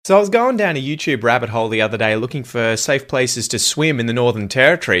So I was going down a YouTube rabbit hole the other day looking for safe places to swim in the Northern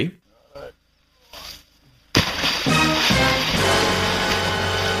Territory.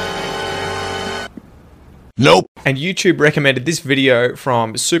 Nope. And YouTube recommended this video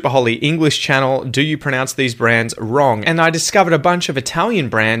from Super Holly English channel, Do You Pronounce These Brands Wrong? And I discovered a bunch of Italian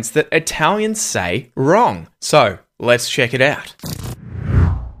brands that Italians say wrong. So, let's check it out.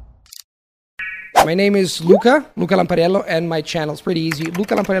 My name is Luca Lampariello, and my channel is pretty easy,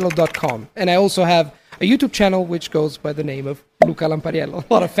 lucalamparello.com. And I also have a YouTube channel which goes by the name of Luca Lampariello.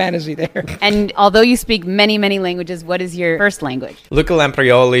 A lot of fantasy there. And although you speak many, many languages, what is your first language? Luca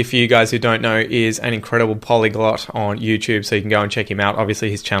Lamprioli, for you guys who don't know, is an incredible polyglot on YouTube, so you can go and check him out. Obviously,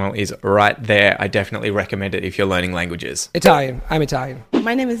 his channel is right there. I definitely recommend it if you're learning languages. Italian. I'm Italian.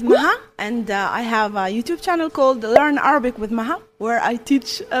 My name is Maha, and I have a YouTube channel called Learn Arabic with Maha, where I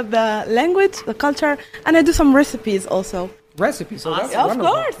teach the language, the culture, and I do some recipes also. Recipes, so that's Of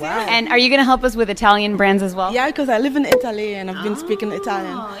wonderful. course, Wow. And are you going to help us with Italian brands as well? Yeah, because I live in Italy and I've been speaking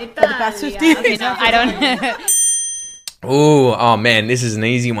Italian for the past 50 years. Okay, no, I don't. Oh man, this is an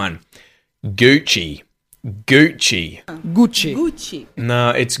easy one. Gucci. Gucci. Gucci.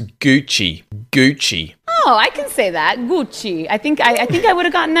 No, it's Gucci. Gucci. Oh, I can say that. Gucci. I think I would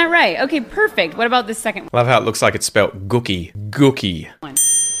have gotten that right. Okay, perfect. What about the second one? Love how it looks like it's spelt Gookie. Gookie.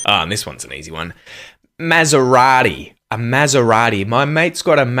 And this one's an easy one. Maserati. A Maserati. My mate's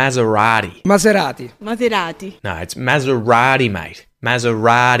got a Maserati. Maserati. No, it's Maserati, mate.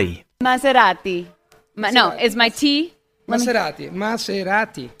 Maserati. Maserati. No, is my T? Maserati.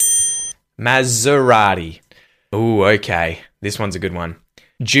 Maserati. Ooh, okay. This one's a good one.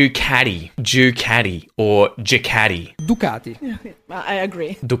 Ducati or Ducati. Ducati. I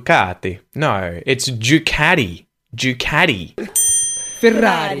agree. Ducati. No, it's Ducati.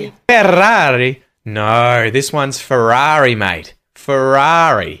 Ferrari. No, this one's Ferrari, mate.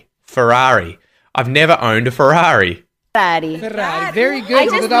 Ferrari. I've never owned a Ferrari. Ferrari. Very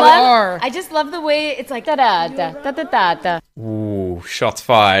good with a double R. I just love the way it's like da-da-da. Ooh, shots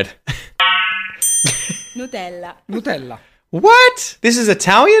fired. Nutella. What? This is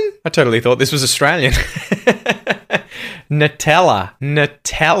Italian? I totally thought this was Australian.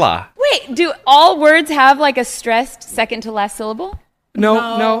 Nutella. Wait, do all words have like a stressed second to last syllable?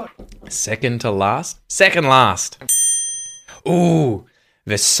 No. Second to last? Second last. Ooh,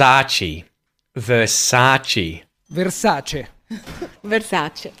 Versace. Versace.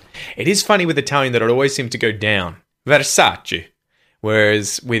 It is funny with Italian that it always seems to go down. Versace.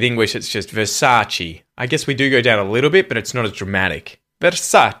 Whereas with English, it's just Versace. I guess we do go down a little bit, but it's not as dramatic.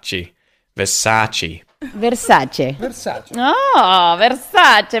 Versace. Versace. Versace. Oh,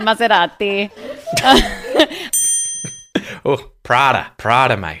 Versace, Maserati. Oh,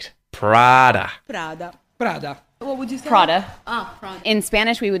 Prada, mate. Prada. Prada. What would you say? Prada. Prada. In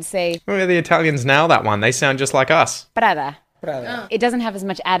Spanish, we would say Well, the Italians nail that one. They sound just like us. Prada. Prada. It doesn't have as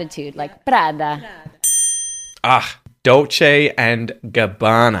much attitude, like Prada. Dolce and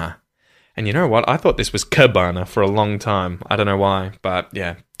Gabbana. And you know what? I thought this was Cabana for a long time. I don't know why, but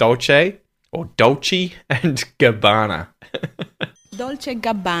yeah. Dolce and Gabbana. Dolce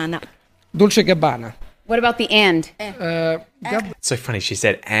Gabbana. What about the and? It's so funny she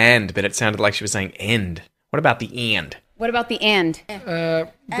said and, but it sounded like she was saying end. What about the and? What about the and?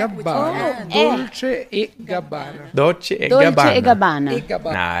 Gabbana. Dolce e Gabbana. Dolce e Dolce Gabbana. e Gabbana. E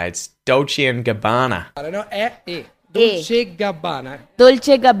Gabbana. Nah, it's Dolce and Gabbana. No, e. Dolce Gabbana.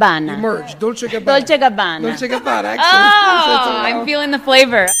 Dolce Gabbana. Merge. Dolce Gabbana. Dolce Gabbana. Dolce Gabbana. Excellent. Oh, I'm feeling the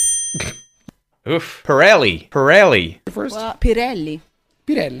flavor. Oof. Pirelli. First. Pirelli.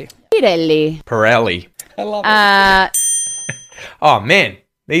 Pirelli. I love it. Oh man,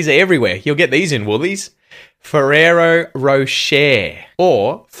 these are everywhere. You'll get these in Woolies. Ferrero Rocher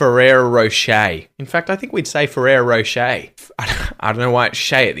or Ferrero Rocher. In fact, I think we'd say Ferrero Rocher. I don't know why it's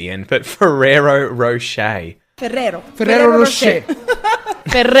Shay at the end, but Ferrero Rocher. Ferrero Rocher.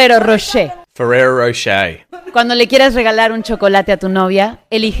 Ferrero Rocher. Cuando le quieras regalar un chocolate a tu novia,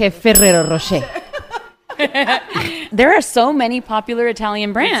 elige Ferrero Rocher. There are so many popular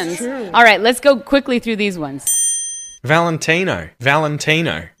Italian brands. All right, let's go quickly through these ones. Valentino.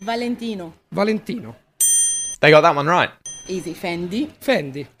 Valentino. They got that one right. Easy. Fendi.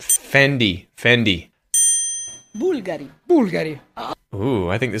 Fendi. Bulgari. Ooh,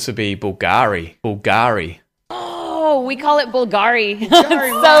 I think this would be Bulgari. Oh, we call it Bulgari. It's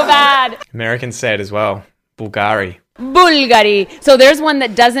so bad. Americans say it as well. Bulgari. So there's one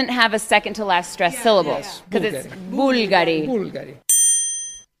that doesn't have a second to last stress syllable. Because it's Bulgari.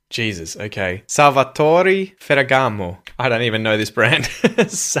 Jesus, okay. Salvatore Ferragamo. I don't even know this brand.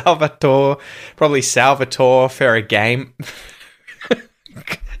 Salvatore Ferragamo.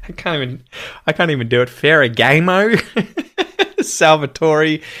 I can't even do it. Ferragamo.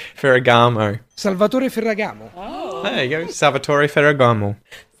 Salvatore Ferragamo. Salvatore Ferragamo. There you go. Salvatore Ferragamo.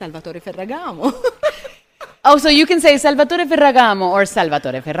 Salvatore Ferragamo. Oh, so you can say Salvatore Ferragamo or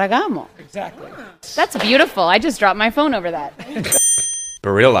Salvatore Ferragamo. Exactly. That's beautiful. I just dropped my phone over that.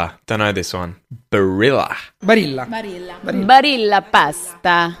 Barilla. Don't know this one. Barilla. Barilla. Barilla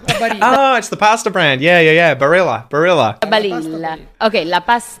pasta. Oh, it's the pasta brand. Yeah. Barilla. Barilla. Okay, la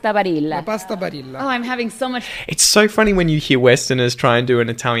pasta La barilla. pasta Barilla. Oh, I'm having so much. It's so funny when you hear Westerners try and do an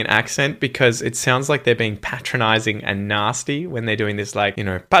Italian accent because it sounds like they're being patronizing and nasty when they're doing this, like,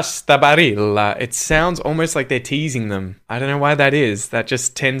 pasta barilla. It sounds almost like they're teasing them. I don't know why that is. That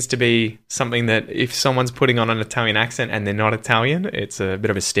just tends to be something that if someone's putting on an Italian accent and they're not Italian, it's a bit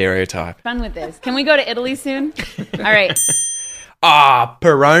of a stereotype. Fun with this. Can we go to Italy soon? All right.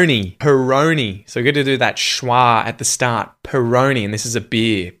 Peroni. Peroni. So good to do that schwa at the start. Peroni. And this is a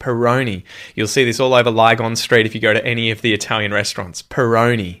beer. Peroni. You'll see this all over Lygon Street if you go to any of the Italian restaurants.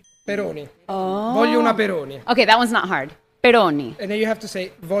 Peroni. Peroni. Oh. Voglio una Peroni. Okay, that one's not hard. Peroni. And then you have to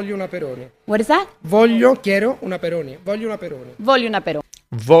say voglio una Peroni. What is that? Quiero una Peroni. Voglio una Peroni. Voglio una Peroni.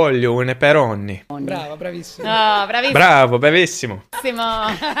 Voglio una Peroni. Brava, bravissimo. Oh, bravissimo. Bravo, bravissimo.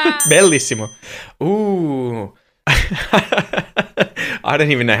 Bravissimo. Bellissimo. Ooh. I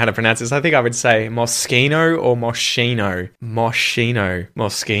don't even know how to pronounce this. I think I would say Moschino or Moschino.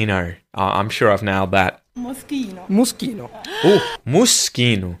 Moschino. I'm sure I've nailed that. Moschino. Muschino. Ooh,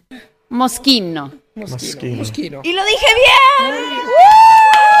 Muschino. Moschino. Muschino. Y lo dije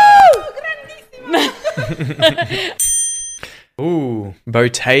bien. Ooh,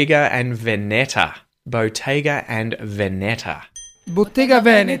 Bottega and Veneta. Bottega and Veneta. Bottega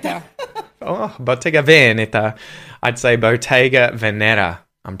Veneta. Oh, Bottega Veneta. I'd say Bottega Veneta.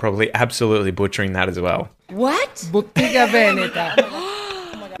 I'm probably absolutely butchering that as well. What? Bottega Veneta.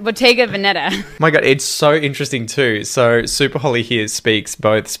 Bottega Veneta. My God, it's so interesting too. So Super Holly here speaks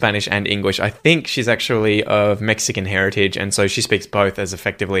both Spanish and English. I think she's actually of Mexican heritage, and so she speaks both as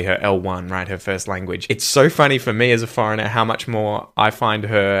effectively her L1, right, her first language. It's so funny for me as a foreigner how much more I find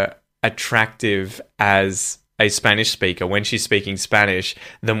her attractive as a Spanish speaker when she's speaking Spanish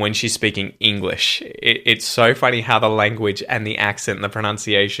than when she's speaking English. It's so funny how the language and the accent and the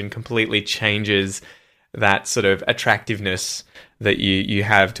pronunciation completely changes that sort of attractiveness that you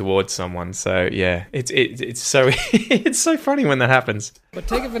have towards someone. So yeah, it's so it's so funny when that happens.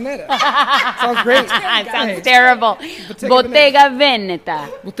 Bottega Veneta. Sounds great. It sounds terrible. Bottega Veneta.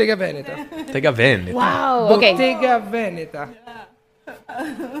 Bottega Veneta. Bottega Veneta. Wow. Okay. Bottega Veneta.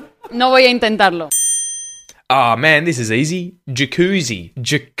 No voy a intentarlo. Oh man, this is easy. Jacuzzi.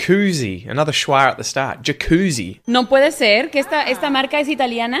 Another schwa at the start. Jacuzzi. No puede ser que esta marca es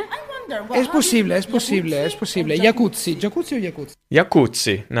italiana. Es posible. Jacuzzi o jacuzzi?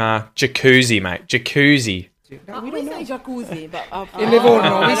 Jacuzzi. Nah, jacuzzi, mate. Jacuzzi. We say jacuzzi, but In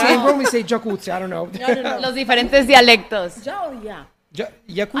Livorno, we say jacuzzi. I don't know. Los diferentes dialectos. yeah.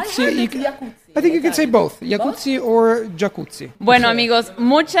 Jacuzzi. I think you can say both. Jacuzzi or jacuzzi. Bueno, amigos,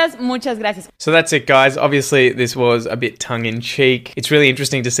 muchas gracias. So that's it, guys. Obviously, this was a bit tongue-in-cheek. It's really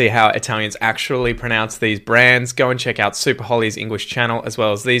interesting to see how Italians actually pronounce these brands. Go and check out Super Holly's English channel as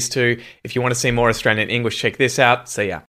well as these two. If you want to see more Australian English, check this out. See ya.